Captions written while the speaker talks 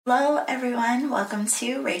Hello everyone, welcome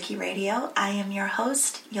to Reiki Radio. I am your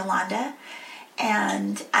host, Yolanda,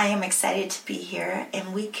 and I am excited to be here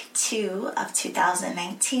in week 2 of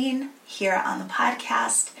 2019 here on the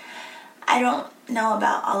podcast. I don't know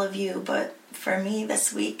about all of you, but for me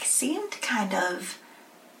this week seemed kind of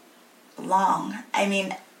long.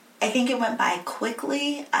 I think it went by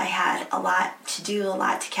quickly. I had a lot to do, a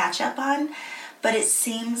lot to catch up on, but it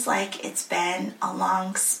seems like it's been a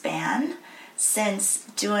long span since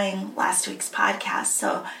doing last week's podcast.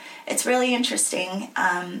 So it's really interesting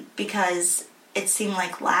because it seemed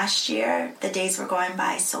like last year the days were going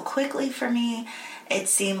by so quickly for me. It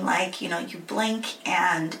seemed like, you blink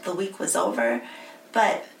and the week was over.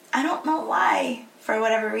 But I don't know why, for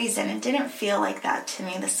whatever reason, it didn't feel like that to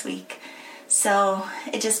me this week. So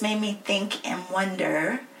it just made me think and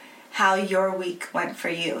wonder how your week went for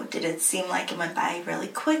you. Did it seem like it went by really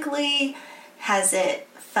quickly? Has it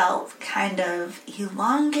felt kind of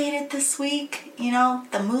elongated this week?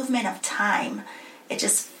 The movement of time, it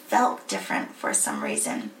just felt different for some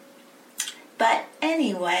reason. But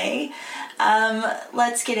anyway,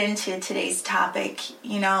 let's get into today's topic.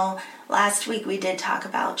 Last week we did talk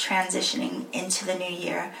about transitioning into the new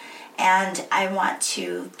year, and I want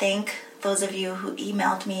to thank those of you who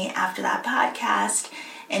emailed me after that podcast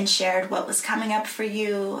and shared what was coming up for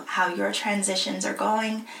you, how your transitions are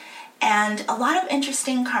going. And a lot of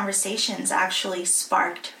interesting conversations actually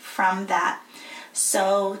sparked from that.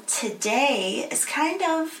 So today is kind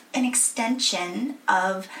of an extension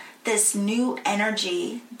of this new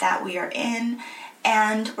energy that we are in.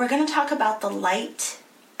 And we're going to talk about the light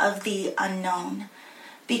of the unknown.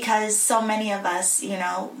 Because so many of us,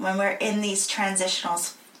 when we're in these transitional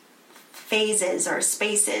phases or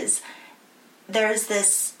spaces, there's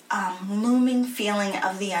this looming feeling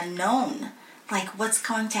of the unknown. Like what's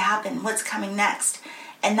going to happen, what's coming next.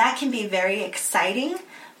 And that can be very exciting,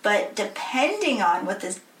 but depending on what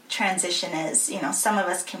this transition is, some of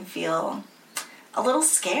us can feel a little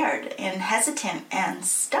scared and hesitant and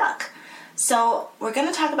stuck. So we're going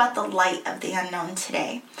to talk about the light of the unknown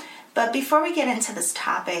today. But before we get into this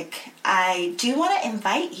topic, I do want to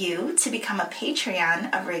invite you to become a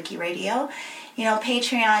Patreon of Reiki Radio.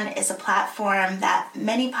 Patreon is a platform that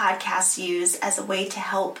many podcasts use as a way to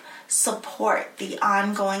help support the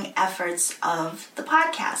ongoing efforts of the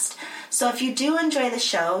podcast. So if you do enjoy the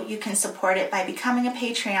show, you can support it by becoming a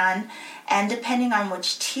Patreon, and depending on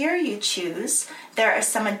which tier you choose, there are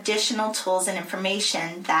some additional tools and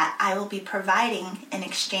information that I will be providing in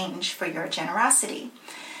exchange for your generosity.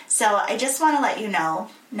 So I just want to let you know,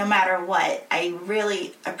 no matter what, I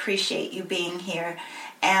really appreciate you being here.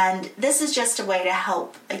 And this is just a way to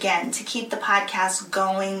help, again, to keep the podcast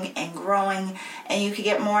going and growing. And you can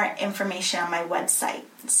get more information on my website.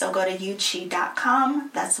 So go to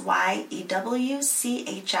yewchi.com. That's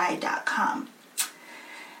YEWCHI.com.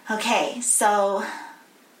 Okay, so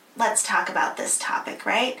let's talk about this topic,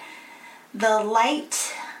 right? The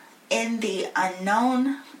light in the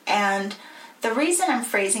unknown. And the reason I'm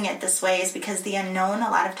phrasing it this way is because the unknown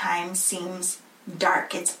a lot of times seems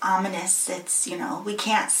dark, it's ominous, it's, we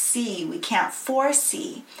can't see, we can't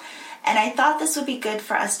foresee. And I thought this would be good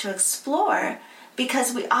for us to explore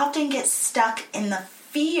because we often get stuck in the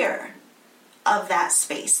fear of that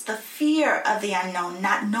space, the fear of the unknown,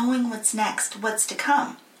 not knowing what's next, what's to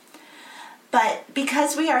come. But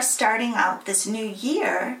because we are starting out this new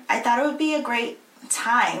year, I thought it would be a great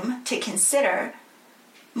time to consider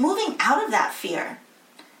moving out of that fear.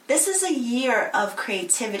 This is a year of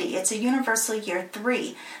creativity. It's a universal year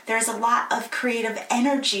 3. There's a lot of creative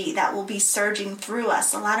energy that will be surging through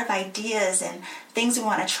us, a lot of ideas and things we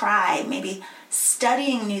want to try, maybe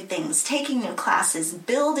studying new things, taking new classes,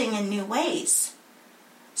 building in new ways.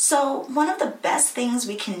 So one of the best things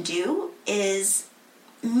we can do is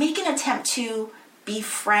make an attempt to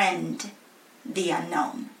befriend the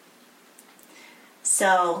unknown.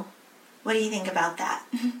 So what do you think about that?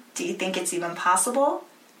 Do you think it's even possible?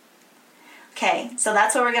 Okay, so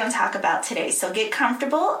that's what we're going to talk about today. So get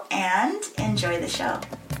comfortable and enjoy the show.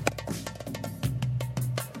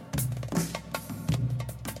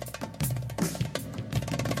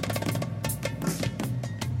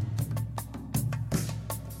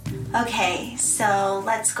 Okay, so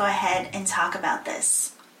let's go ahead and talk about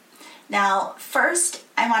this. Now, first,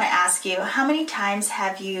 I want to ask you, how many times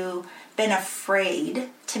have you been afraid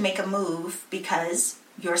to make a move because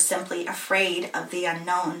you're simply afraid of the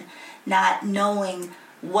unknown, not knowing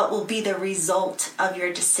what will be the result of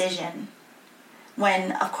your decision?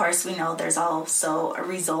 When, of course, we know there's also a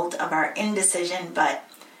result of our indecision, but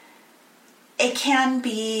it can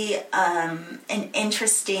be an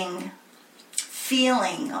interesting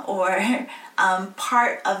feeling or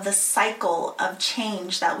part of the cycle of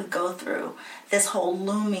change that we go through, this whole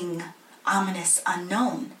looming, ominous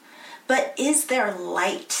unknown. But is there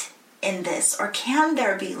light in this, or can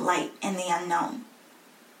there be light in the unknown?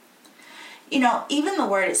 Even the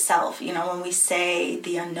word itself, when we say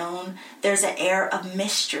the unknown, there's an air of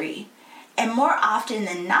mystery. And more often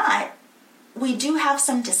than not, we do have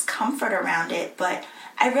some discomfort around it, but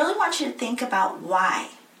I really want you to think about why.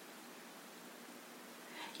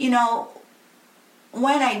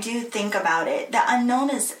 When I do think about it, the unknown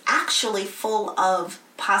is actually full of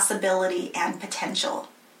possibility and potential.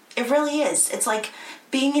 It really is. It's like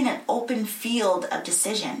being in an open field of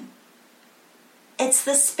decision. It's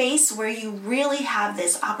the space where you really have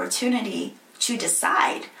this opportunity to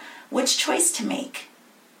decide which choice to make.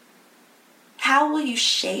 How will you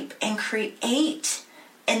shape and create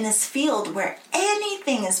in this field where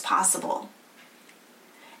anything is possible?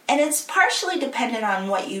 And it's partially dependent on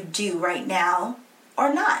what you do right now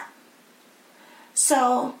or not.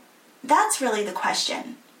 So that's really the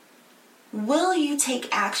question. Will you take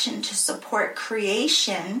action to support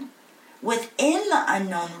creation within the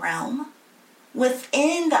unknown realm,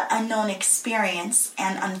 within the unknown experience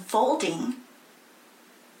and unfolding?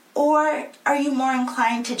 Or are you more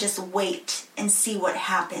inclined to just wait and see what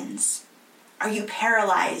happens? Are you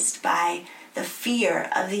paralyzed by the fear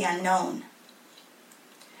of the unknown?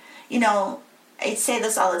 I say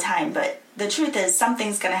this all the time, but the truth is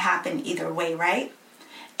something's going to happen either way, right?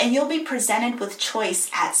 And you'll be presented with choice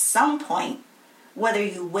at some point, whether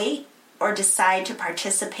you wait or decide to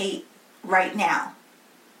participate right now.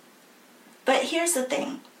 But here's the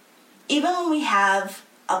thing. Even when we have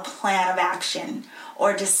a plan of action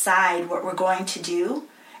or decide what we're going to do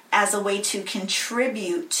as a way to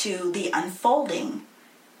contribute to the unfolding,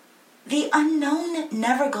 the unknown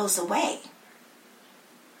never goes away.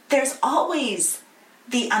 There's always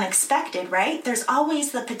the unexpected, right? There's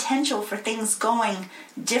always the potential for things going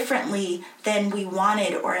differently than we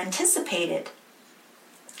wanted or anticipated.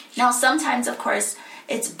 Now, sometimes, of course,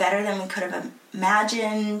 it's better than we could have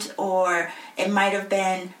imagined, or it might have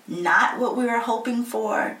been not what we were hoping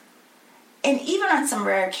for. And even on some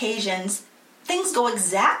rare occasions, things go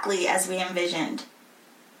exactly as we envisioned.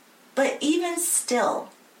 But even still,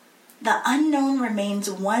 the unknown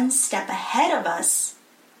remains one step ahead of us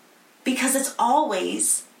because it's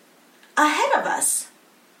always ahead of us.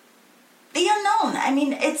 The unknown,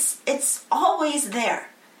 it's always there.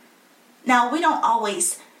 Now, we don't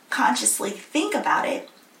always consciously think about it.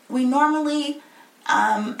 We normally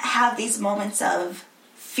have these moments of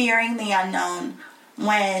fearing the unknown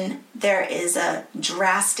when there is a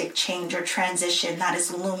drastic change or transition that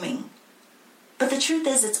is looming. But the truth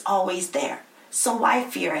is, it's always there. So why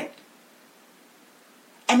fear it?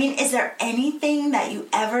 Is there anything that you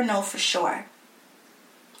ever know for sure?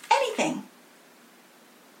 Anything.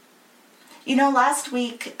 Last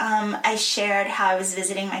week I shared how I was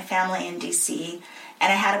visiting my family in DC,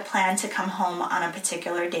 and I had a plan to come home on a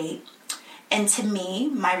particular date. And to me,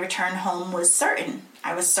 my return home was certain.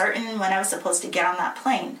 I was certain when I was supposed to get on that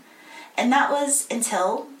plane. And that was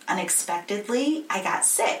until, unexpectedly, I got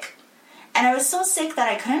sick. And I was so sick that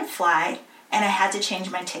I couldn't fly, and I had to change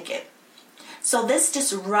my ticket. So this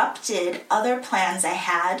disrupted other plans I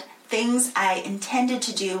had, things I intended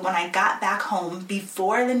to do when I got back home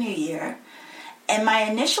before the new year. And my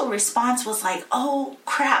initial response was like, oh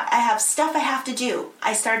crap, I have stuff I have to do.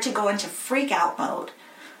 I started to go into freak out mode.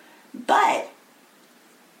 But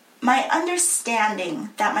my understanding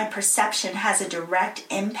that my perception has a direct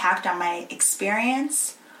impact on my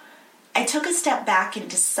experience, I took a step back and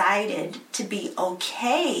decided to be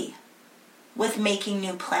okay with making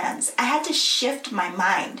new plans. I had to shift my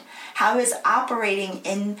mind, how I was operating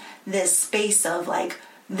in this space of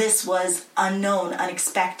this was unknown,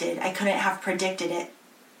 unexpected. I couldn't have predicted it.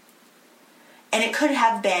 And it could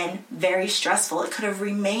have been very stressful. It could have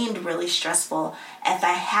remained really stressful if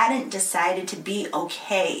I hadn't decided to be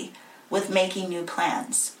okay with making new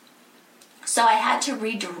plans. So I had to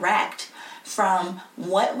redirect from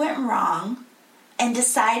what went wrong and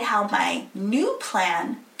decide how my new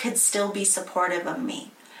plan could still be supportive of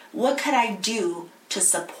me. What could I do to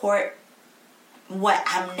support what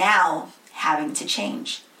I'm now having to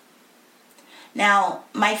change? Now,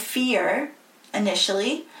 my fear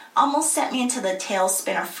initially almost sent me into the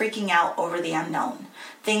tailspin of freaking out over the unknown.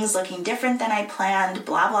 Things looking different than I planned,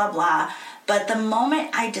 blah, blah, blah. But the moment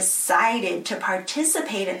I decided to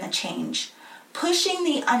participate in the change, pushing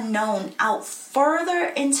the unknown out further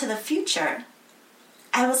into the future,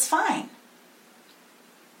 I was fine.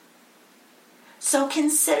 So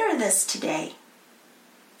consider this today.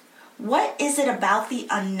 What is it about the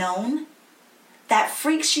unknown that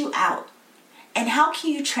freaks you out And how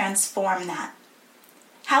can you transform that?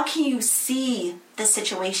 How can you see the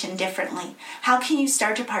situation differently? How can you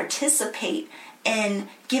start to participate in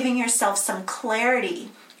giving yourself some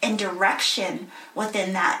clarity and direction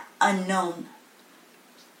within that unknown?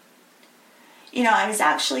 You know, I was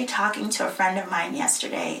actually talking to a friend of mine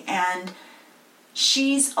yesterday, and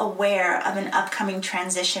she's aware of an upcoming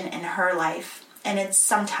transition in her life, and it's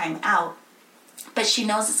sometime out, but she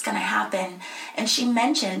knows it's going to happen. And she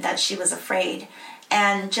mentioned that she was afraid.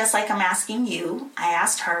 And just like I'm asking you, I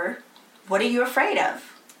asked her, what are you afraid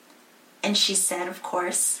of? And she said, of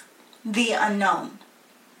course, the unknown.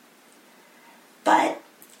 But,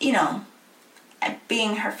 you know,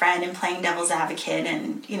 being her friend and playing devil's advocate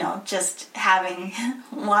and, you know, just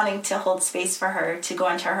wanting to hold space for her to go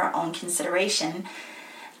into her own consideration,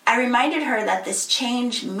 I reminded her that this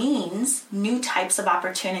change means new types of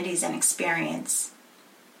opportunities and experience.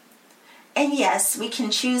 And yes, we can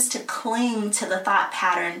choose to cling to the thought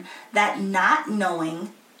pattern that not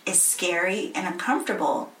knowing is scary and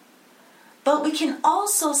uncomfortable. But we can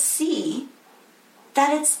also see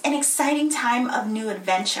that it's an exciting time of new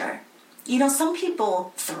adventure. You know, some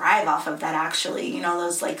people thrive off of that actually. You know,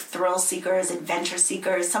 those like thrill seekers, adventure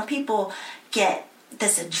seekers. Some people get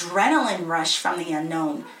this adrenaline rush from the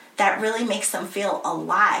unknown that really makes them feel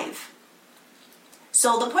alive.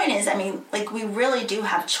 So the point is, I mean, like we really do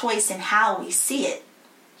have choice in how we see it.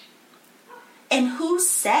 And who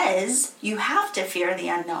says you have to fear the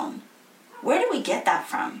unknown? Where do we get that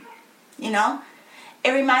from? You know,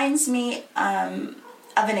 it reminds me of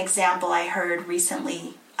an example I heard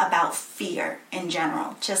recently about fear in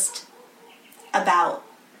general, just about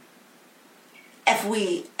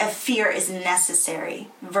if fear is necessary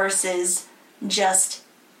versus just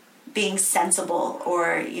being sensible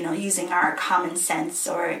or, you know, using our common sense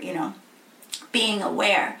or, you know, being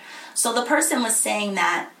aware. So the person was saying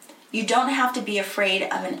that you don't have to be afraid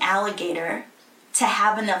of an alligator to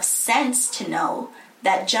have enough sense to know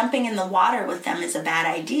that jumping in the water with them is a bad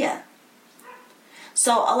idea.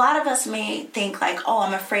 So a lot of us may think like, oh,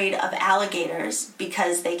 I'm afraid of alligators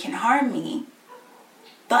because they can harm me.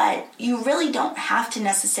 But you really don't have to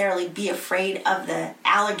necessarily be afraid of the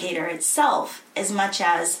alligator itself as much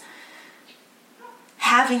as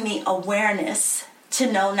having the awareness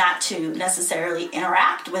to know not to necessarily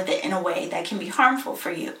interact with it in a way that can be harmful for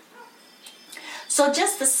you. So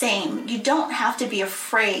just the same, you don't have to be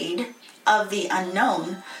afraid of the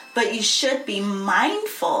unknown, but you should be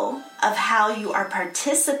mindful of how you are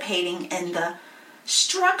participating in the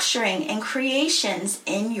structuring and creations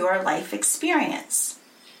in your life experience.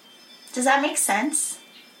 Does that make sense?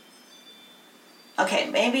 Okay,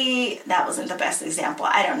 maybe that wasn't the best example.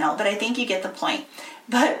 I don't know, but I think you get the point.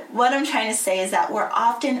 But what I'm trying to say is that we're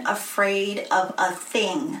often afraid of a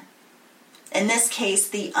thing. In this case,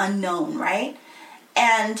 the unknown, right?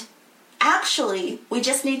 And actually, we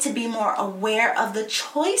just need to be more aware of the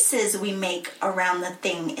choices we make around the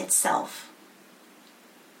thing itself.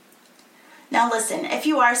 Now listen, if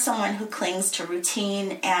you are someone who clings to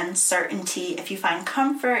routine and certainty, if you find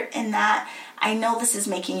comfort in that, I know this is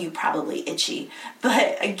making you probably itchy.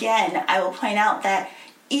 But again, I will point out that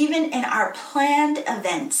even in our planned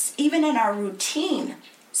events, even in our routine,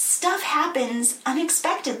 stuff happens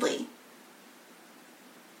unexpectedly.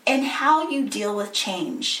 And how you deal with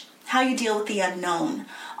change, how you deal with the unknown,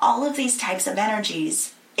 all of these types of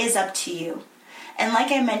energies is up to you. And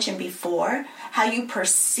like I mentioned before, how you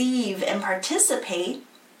perceive and participate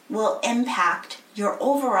will impact your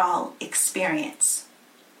overall experience.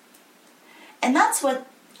 And that's what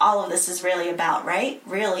all of this is really about, right?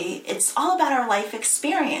 Really, it's all about our life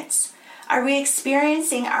experience. Are we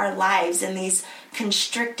experiencing our lives in these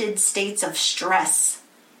constricted states of stress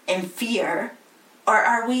and fear? Or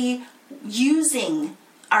are we using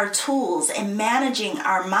our tools and managing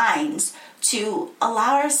our minds to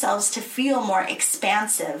allow ourselves to feel more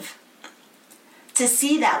expansive, to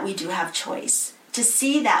see that we do have choice, to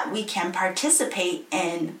see that we can participate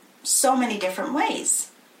in so many different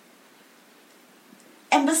ways?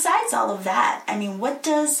 And besides all of that, I mean, what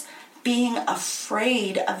does being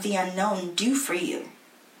afraid of the unknown do for you?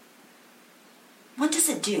 What does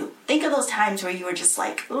it do? Think of those times where you were just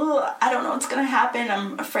like, oh, I don't know what's going to happen.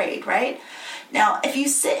 I'm afraid, right? Now, if you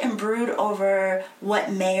sit and brood over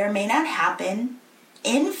what may or may not happen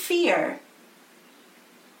in fear,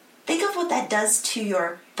 think of what that does to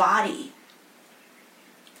your body.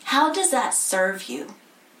 How does that serve you?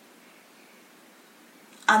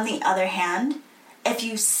 On the other hand, if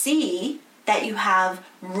you see that you have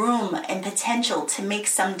room and potential to make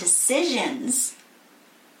some decisions,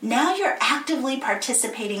 now you're actively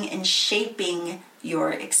participating in shaping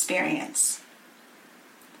your experience.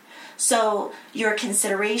 So your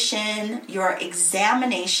consideration, your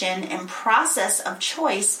examination, and process of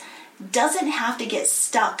choice doesn't have to get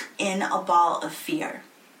stuck in a ball of fear.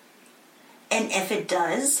 And if it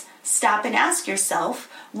does, stop and ask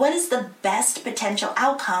yourself, what is the best potential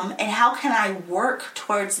outcome and how can I work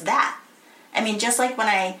towards that? I mean, just like when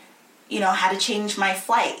I, had to change my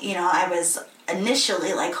flight, I was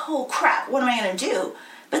initially like, oh crap, what am I going to do?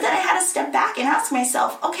 But then I had to step back and ask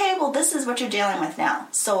myself, okay, well, this is what you're dealing with now.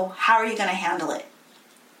 So how are you going to handle it?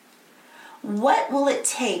 What will it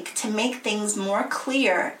take to make things more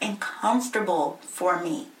clear and comfortable for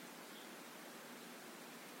me?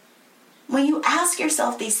 When you ask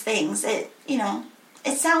yourself these things, it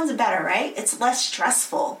sounds better, right? It's less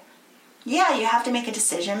stressful. Yeah, you have to make a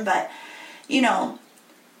decision, but,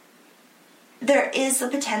 there is the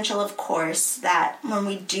potential, of course, that when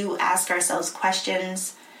we do ask ourselves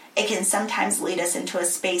questions, it can sometimes lead us into a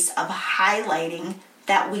space of highlighting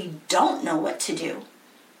that we don't know what to do.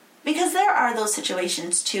 Because there are those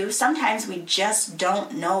situations too. Sometimes we just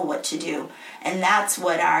don't know what to do. And that's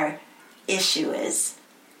what our issue is.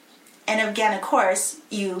 And again, of course,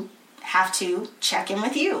 you have to check in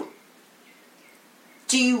with you.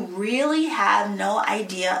 Do you really have no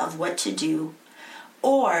idea of what to do?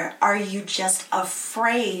 Or are you just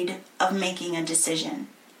afraid of making a decision?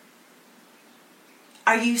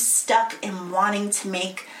 Are you stuck in wanting to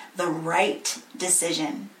make the right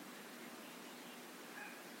decision?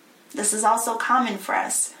 This is also common for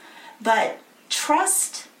us, but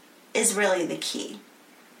trust is really the key,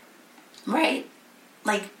 right?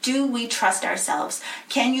 Like, do we trust ourselves?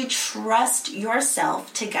 Can you trust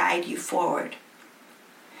yourself to guide you forward?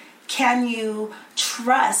 Can you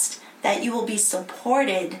trust that you will be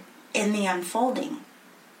supported in the unfolding?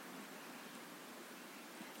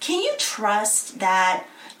 Can you trust that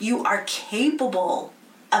you are capable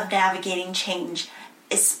of navigating change,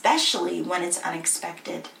 especially when it's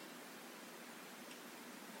unexpected?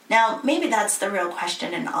 Now, maybe that's the real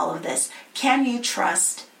question in all of this. Can you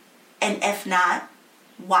trust? And if not,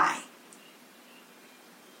 why?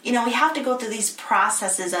 We have to go through these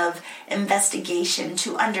processes of investigation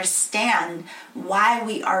to understand why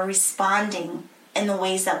we are responding in the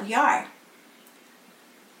ways that we are.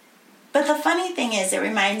 But the funny thing is, it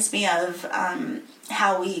reminds me of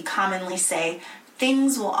how we commonly say,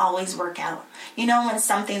 things will always work out. When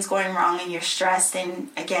something's going wrong and you're stressed, and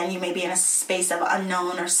again, you may be in a space of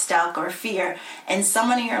unknown or stuck or fear, and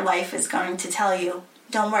someone in your life is going to tell you,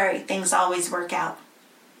 don't worry, things always work out.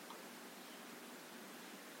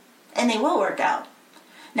 And they will work out.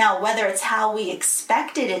 Now, whether it's how we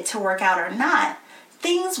expected it to work out or not,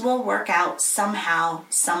 things will work out somehow,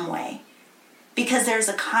 some way. Because there's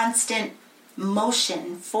a constant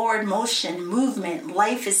motion, forward motion, movement.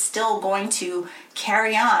 Life is still going to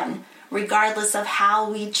carry on, regardless of how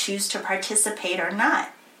we choose to participate or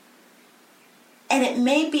not. And it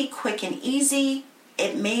may be quick and easy,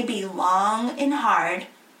 it may be long and hard,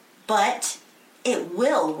 but it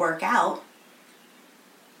will work out.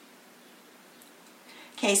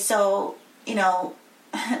 Okay, so,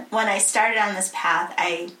 when I started on this path,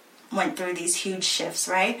 I went through these huge shifts,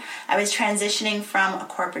 right? I was transitioning from a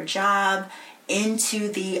corporate job into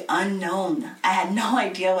the unknown. I had no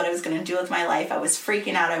idea what I was going to do with my life. I was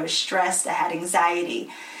freaking out. I was stressed. I had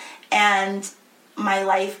anxiety. And my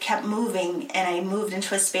life kept moving, and I moved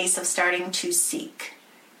into a space of starting to seek.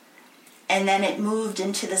 And then it moved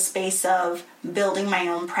into the space of building my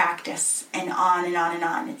own practice, and on and on and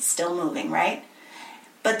on. It's still moving, right?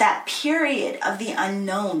 But that period of the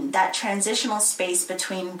unknown, that transitional space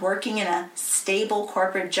between working in a stable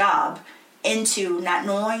corporate job into not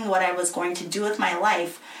knowing what I was going to do with my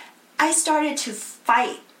life, I started to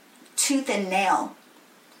fight tooth and nail,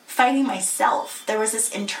 fighting myself. There was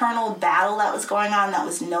this internal battle that was going on that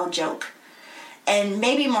was no joke. And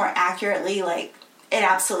maybe more accurately, it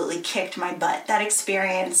absolutely kicked my butt. That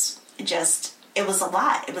experience it was a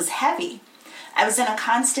lot. It was heavy. I was in a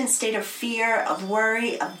constant state of fear, of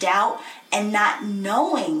worry, of doubt, and not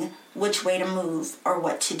knowing which way to move or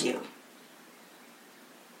what to do.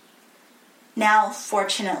 Now,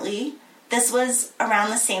 fortunately, this was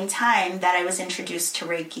around the same time that I was introduced to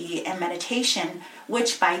Reiki and meditation,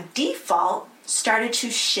 which by default started to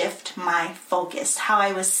shift my focus, how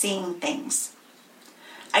I was seeing things.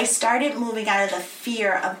 I started moving out of the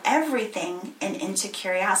fear of everything and into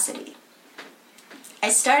curiosity. I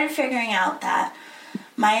started figuring out that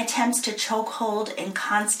my attempts to chokehold and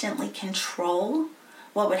constantly control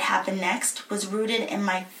what would happen next was rooted in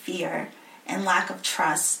my fear and lack of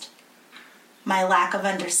trust, my lack of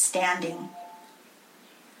understanding.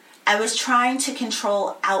 I was trying to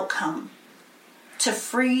control outcome, to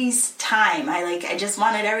freeze time. I just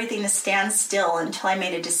wanted everything to stand still until I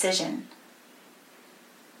made a decision.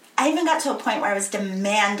 I even got to a point where I was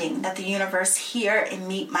demanding that the universe hear and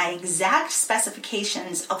meet my exact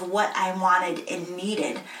specifications of what I wanted and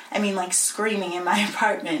needed. I mean, like screaming in my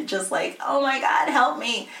apartment, just like, oh my God, help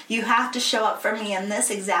me. You have to show up for me in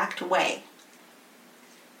this exact way.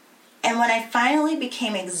 And when I finally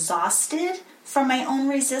became exhausted from my own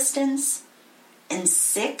resistance and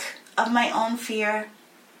sick of my own fear,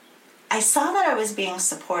 I saw that I was being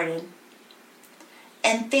supported.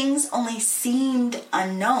 And things only seemed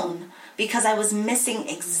unknown because I was missing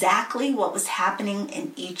exactly what was happening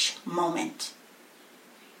in each moment.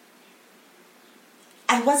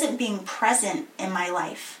 I wasn't being present in my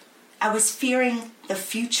life. I was fearing the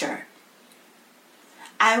future.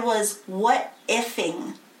 I was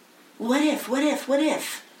what-ifing. What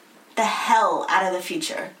if the hell out of the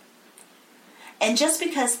future. And just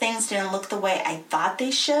because things didn't look the way I thought they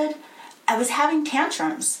should, I was having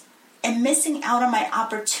tantrums and missing out on my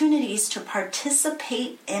opportunities to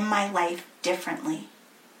participate in my life differently.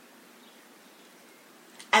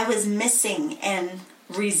 I was missing and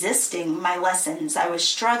resisting my lessons. I was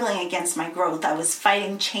struggling against my growth. I was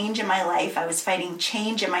fighting change in my life. I was fighting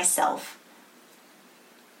change in myself.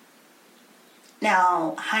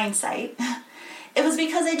 Now, hindsight, it was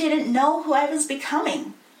because I didn't know who I was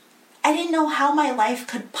becoming. I didn't know how my life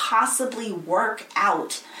could possibly work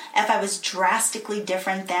out if I was drastically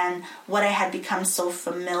different than what I had become so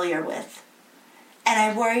familiar with. And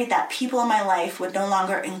I worried that people in my life would no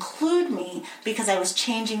longer include me because I was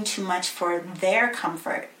changing too much for their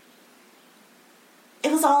comfort.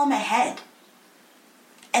 It was all in my head.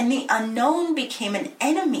 And the unknown became an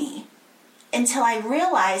enemy until I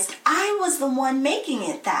realized I was the one making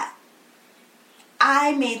it that.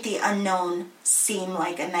 I made the unknown seem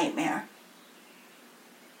like a nightmare.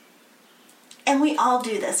 And we all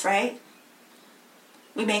do this, right?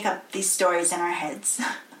 We make up these stories in our heads.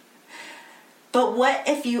 But what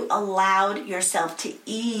if you allowed yourself to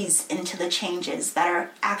ease into the changes that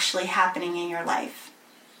are actually happening in your life?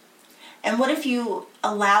 And what if you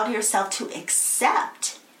allowed yourself to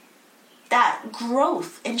accept that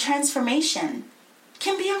growth and transformation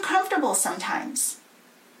can be uncomfortable sometimes?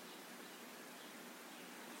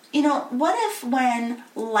 You know, what if when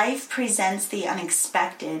life presents the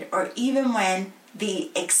unexpected, or even when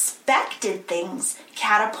the expected things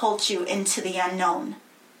catapult you into the unknown?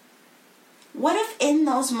 What if in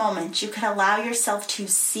those moments you could allow yourself to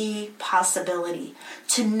see possibility,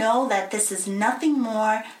 to know that this is nothing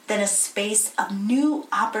more than a space of new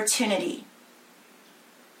opportunity?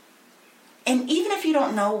 And even if you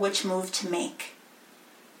don't know which move to make,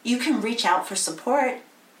 you can reach out for support.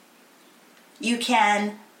 You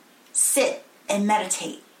can sit and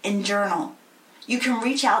meditate and journal. You can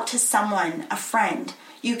reach out to someone, a friend.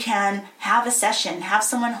 You can have a session, have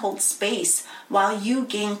someone hold space while you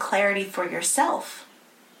gain clarity for yourself.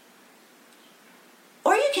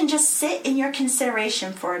 Or you can just sit in your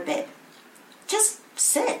consideration for a bit. Just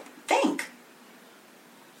sit, think.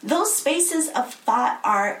 Those spaces of thought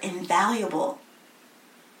are invaluable.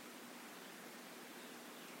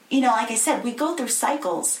 You know, like I said, we go through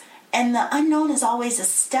cycles, and the unknown is always a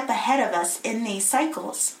step ahead of us in these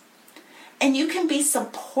cycles. And you can be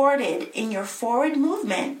supported in your forward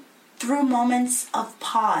movement through moments of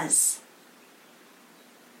pause.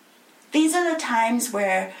 These are the times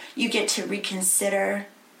where you get to reconsider,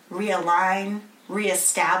 realign,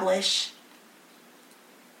 reestablish,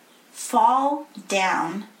 fall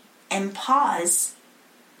down, and pause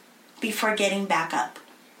before getting back up.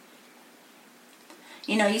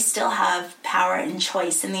 You know, you still have power and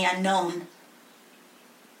choice in the unknown.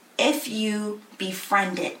 If you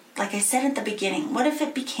befriend it, like I said at the beginning, what if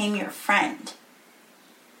it became your friend?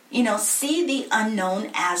 You know, see the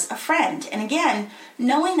unknown as a friend. And again,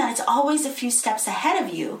 knowing that it's always a few steps ahead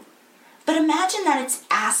of you, but imagine that it's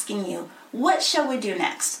asking you, what shall we do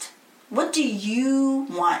next? What do you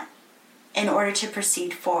want in order to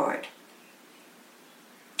proceed forward?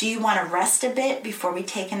 Do you want to rest a bit before we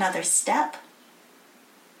take another step?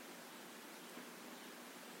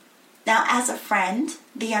 Now, as a friend,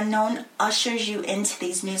 the unknown ushers you into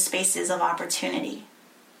these new spaces of opportunity.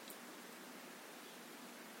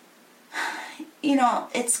 You know,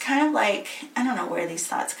 it's kind of like, I don't know where these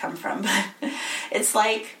thoughts come from, but it's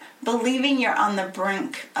like believing you're on the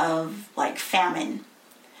brink of like famine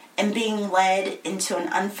and being led into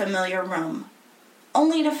an unfamiliar room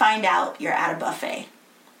only to find out you're at a buffet.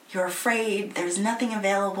 You're afraid, there's nothing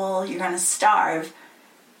available, you're going to starve.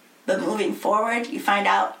 But moving forward, you find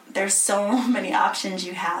out there's so many options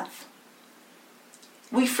you have.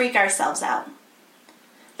 We freak ourselves out.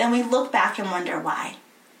 then we look back and wonder why,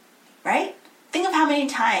 right? Think of how many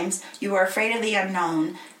times you were afraid of the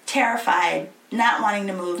unknown, terrified, not wanting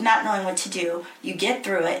to move, not knowing what to do. You get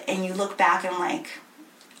through it and you look back and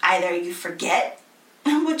either you forget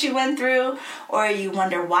what you went through or you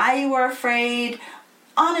wonder why you were afraid,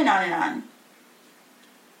 on and on and on.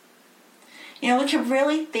 We can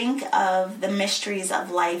really think of the mysteries of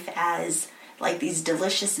life as like these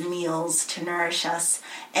delicious meals to nourish us,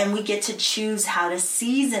 and we get to choose how to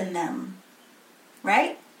season them,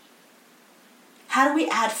 right? How do we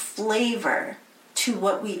add flavor to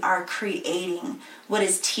what we are creating, what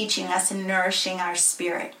is teaching us and nourishing our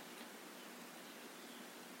spirit?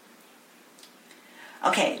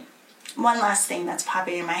 Okay, one last thing that's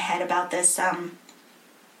popping in my head about this.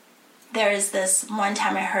 There is this one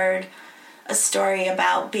time I heard a story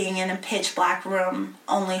about being in a pitch black room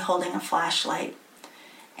only holding a flashlight.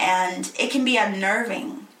 And it can be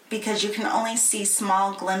unnerving because you can only see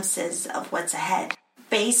small glimpses of what's ahead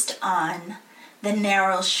based on the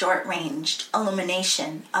narrow, short-ranged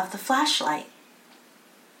illumination of the flashlight.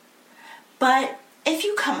 But if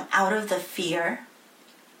you come out of the fear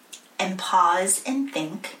and pause and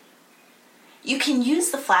think, you can use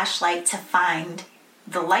the flashlight to find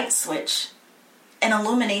the light switch and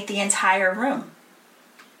illuminate the entire room.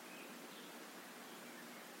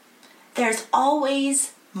 There's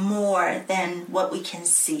always more than what we can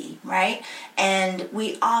see, right? And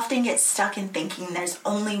we often get stuck in thinking there's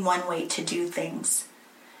only one way to do things.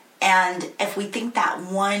 And if we think that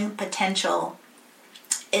one potential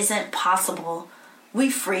isn't possible,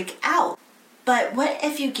 we freak out. But what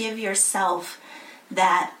if you give yourself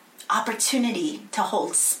that opportunity to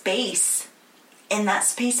hold space in that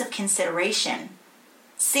space of consideration,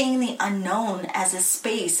 seeing the unknown as a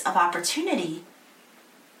space of opportunity?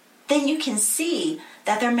 Then you can see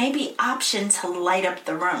that there may be option to light up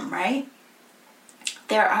the room, right?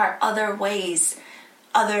 There are other ways,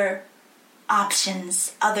 other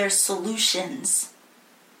options, other solutions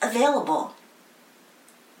available.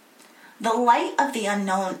 The light of the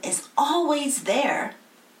unknown is always there.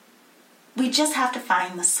 We just have to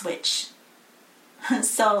find the switch.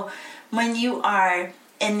 So when you are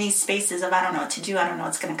in these spaces of I don't know what to do, I don't know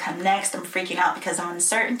what's going to come next, I'm freaking out because of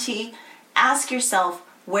uncertainty, ask yourself,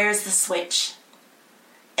 where's the switch?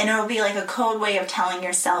 And it'll be like a code way of telling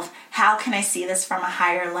yourself, how can I see this from a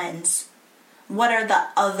higher lens? What are the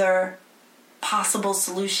other possible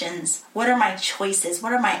solutions? What are my choices?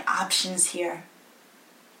 What are my options here?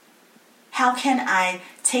 How can I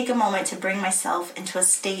take a moment to bring myself into a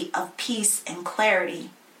state of peace and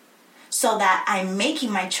clarity so that I'm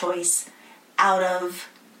making my choice out of,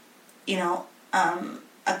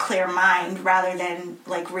 a clear mind rather than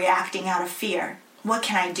reacting out of fear? What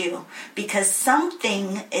can I do? Because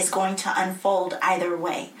something is going to unfold either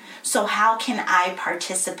way. So how can I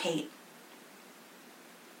participate?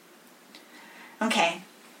 Okay.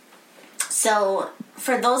 So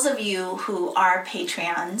for those of you who are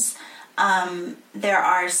Patreons, there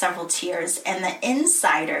are several tiers. And the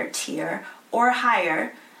insider tier or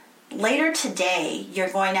higher, later today,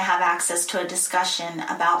 you're going to have access to a discussion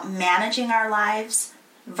about managing our lives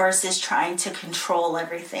versus trying to control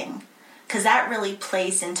everything. Because that really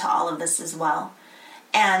plays into all of this as well.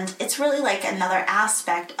 And it's really like another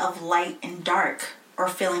aspect of light and dark, or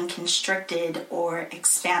feeling constricted or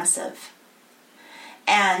expansive.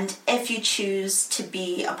 And if you choose to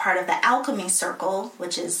be a part of the Alchemy Circle,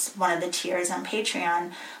 which is one of the tiers on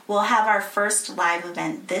Patreon, we'll have our first live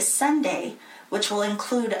event this Sunday, which will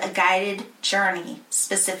include a guided journey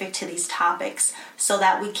specific to these topics so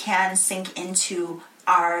that we can sink into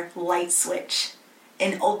our light switch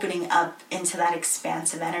and opening up into that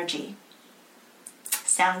expansive energy.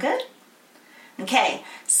 Sound good? Okay,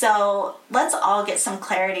 so let's all get some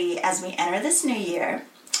clarity as we enter this new year.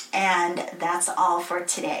 And that's all for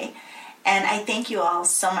today. And I thank you all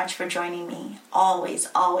so much for joining me. Always,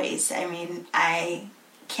 always. I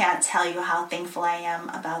can't tell you how thankful I am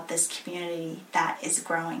about this community that is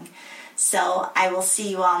growing. So I will see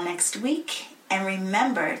you all next week. And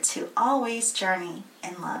remember to always journey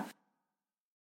in love.